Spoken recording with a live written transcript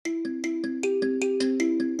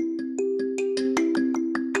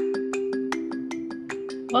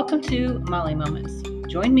Welcome to Molly Moments.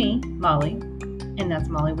 Join me, Molly, and that's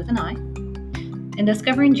Molly with an I, in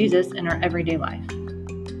discovering Jesus in our everyday life.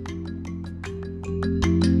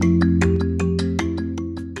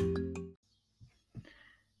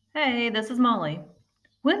 Hey, this is Molly.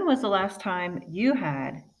 When was the last time you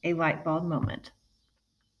had a light bulb moment?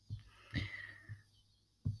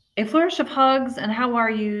 A flourish of hugs and how are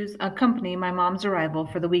yous accompany my mom's arrival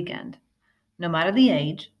for the weekend. No matter the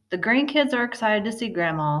age, the grandkids are excited to see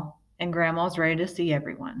Grandma, and Grandma's ready to see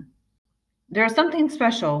everyone. There is something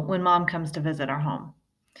special when Mom comes to visit our home.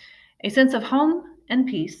 A sense of home and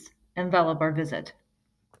peace envelop our visit.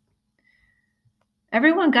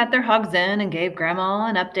 Everyone got their hugs in and gave Grandma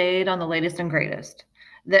an update on the latest and greatest.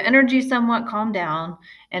 The energy somewhat calmed down,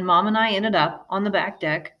 and Mom and I ended up on the back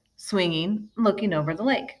deck, swinging, looking over the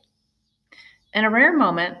lake. In a rare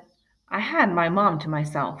moment, I had my mom to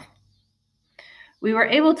myself. We were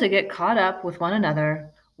able to get caught up with one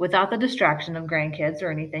another without the distraction of grandkids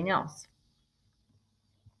or anything else.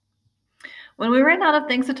 When we ran out of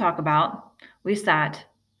things to talk about, we sat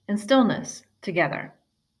in stillness together.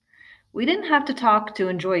 We didn't have to talk to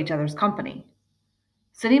enjoy each other's company.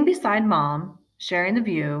 Sitting beside Mom, sharing the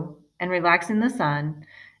view, and relaxing the sun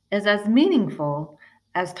is as meaningful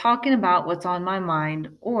as talking about what's on my mind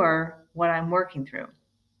or what I'm working through.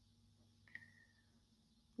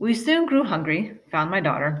 We soon grew hungry, found my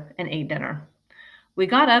daughter, and ate dinner. We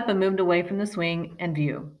got up and moved away from the swing and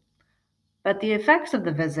view. But the effects of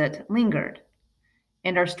the visit lingered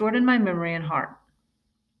and are stored in my memory and heart.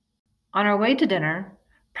 On our way to dinner,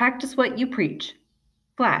 practice what you preach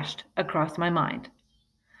flashed across my mind.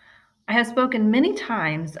 I have spoken many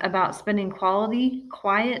times about spending quality,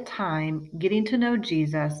 quiet time getting to know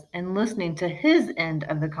Jesus and listening to his end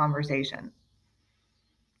of the conversation.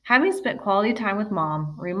 Having spent quality time with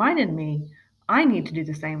Mom reminded me I need to do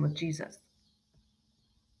the same with Jesus.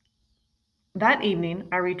 That evening,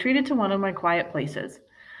 I retreated to one of my quiet places.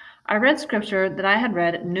 I read scripture that I had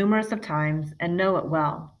read numerous of times and know it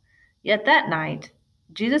well. Yet that night,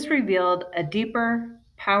 Jesus revealed a deeper,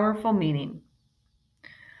 powerful meaning.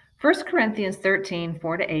 1 Corinthians 13,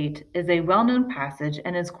 4-8 is a well-known passage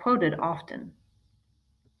and is quoted often.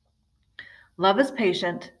 Love is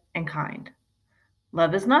patient and kind.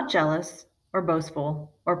 Love is not jealous or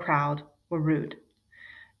boastful or proud or rude.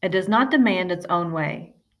 It does not demand its own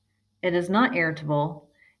way. It is not irritable,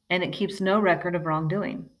 and it keeps no record of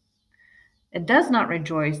wrongdoing. It does not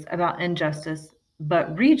rejoice about injustice,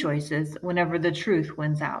 but rejoices whenever the truth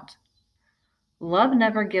wins out. Love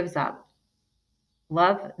never gives up.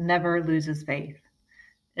 Love never loses faith,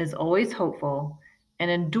 is always hopeful, and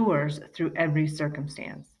endures through every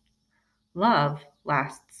circumstance. Love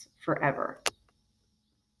lasts forever.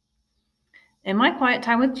 In my quiet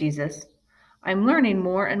time with Jesus, I'm learning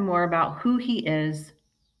more and more about who he is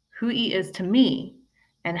to me,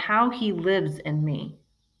 and how he lives in me.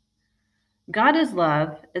 God is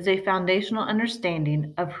love is a foundational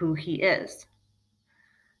understanding of who he is.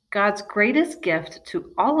 God's greatest gift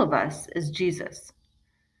to all of us is Jesus.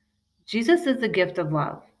 Jesus is the gift of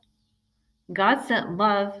love. God sent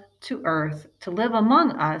love to earth to live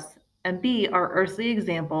among us and be our earthly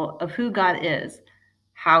example of who God is,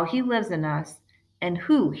 how he lives in us, and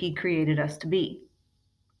who he created us to be.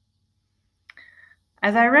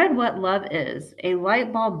 As I read what love is, a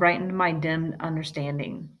light bulb brightened my dimmed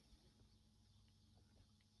understanding.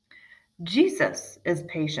 Jesus is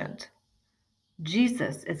patient.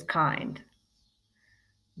 Jesus is kind.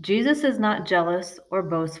 Jesus is not jealous or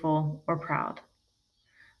boastful or proud.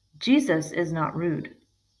 Jesus is not rude.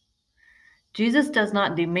 Jesus does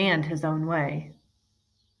not demand his own way.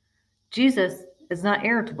 Jesus is not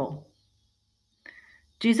irritable.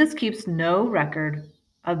 Jesus keeps no record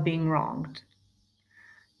of being wronged.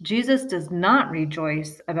 Jesus does not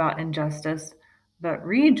rejoice about injustice, but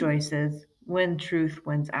rejoices when truth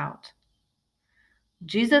wins out.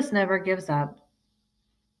 Jesus never gives up.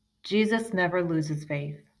 Jesus never loses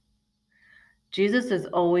faith. Jesus is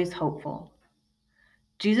always hopeful.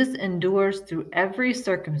 Jesus endures through every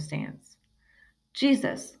circumstance.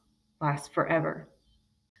 Jesus lasts forever.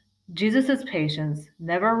 Jesus' patience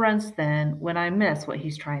never runs thin when I miss what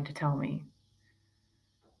he's trying to tell me.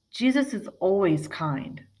 Jesus is always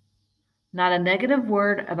kind. Not a negative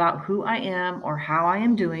word about who I am or how I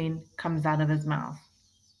am doing comes out of his mouth.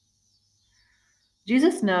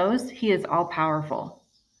 Jesus knows he is all-powerful,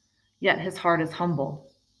 yet his heart is humble.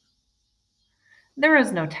 There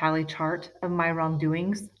is no tally chart of my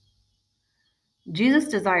wrongdoings. Jesus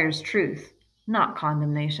desires truth, not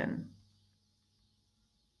condemnation.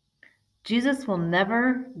 Jesus will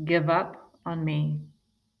never give up on me.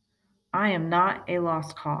 I am not a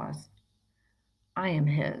lost cause. I am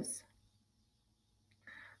His.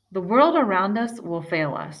 The world around us will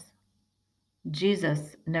fail us.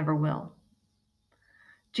 Jesus never will.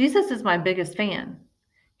 Jesus is my biggest fan.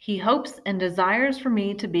 He hopes and desires for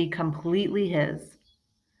me to be completely His.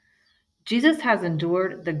 Jesus has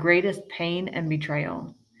endured the greatest pain and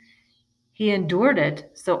betrayal. He endured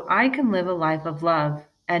it so I can live a life of love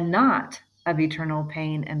and not of eternal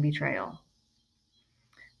pain and betrayal.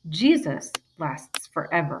 Jesus lasts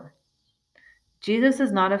forever. Jesus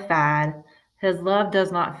is not a fad. His love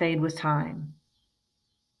does not fade with time.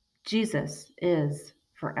 Jesus is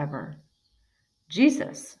forever.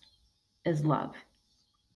 Jesus is love.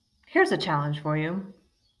 Here's a challenge for you.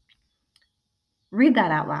 Read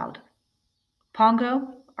that out loud.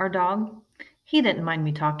 Pongo, our dog, he didn't mind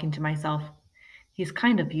me talking to myself. He's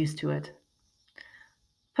kind of used to it.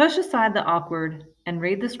 Push aside the awkward and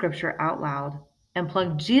read the scripture out loud and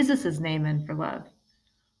plug Jesus' name in for love.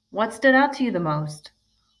 What stood out to you the most?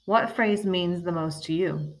 What phrase means the most to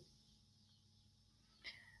you?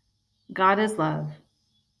 God is love.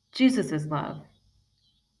 Jesus is love.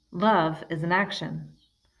 Love is an action.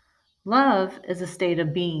 Love is a state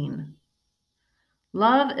of being.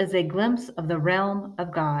 Love is a glimpse of the realm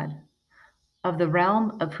of God, of the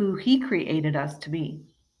realm of who He created us to be.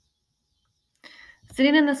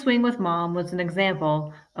 Sitting in the swing with Mom was an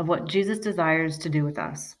example of what Jesus desires to do with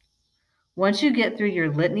us. Once you get through your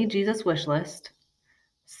Litany Jesus wish list,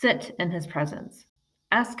 sit in His presence.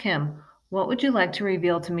 Ask Him, what would you like to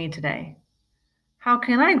reveal to me today? How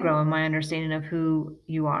can I grow in my understanding of who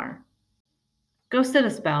you are? Go sit a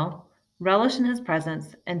spell, relish in His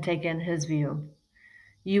presence, and take in His view.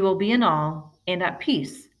 You will be in awe and at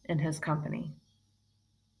peace in His company.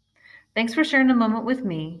 Thanks for sharing a moment with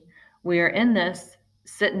me. We are in this,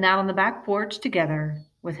 sitting out on the back porch together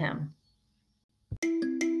with Him.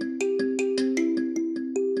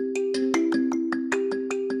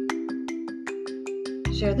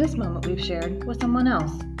 Share this moment we've shared with someone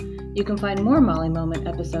else. You can find more Molly Moment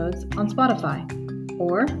episodes on Spotify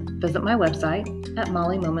or visit my website at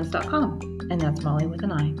mollymoments.com, and that's Molly with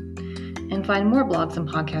an I, and find more blogs and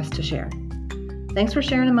podcasts to share. Thanks for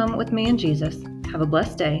sharing a moment with me and Jesus. Have a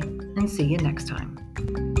blessed day, and see you next time.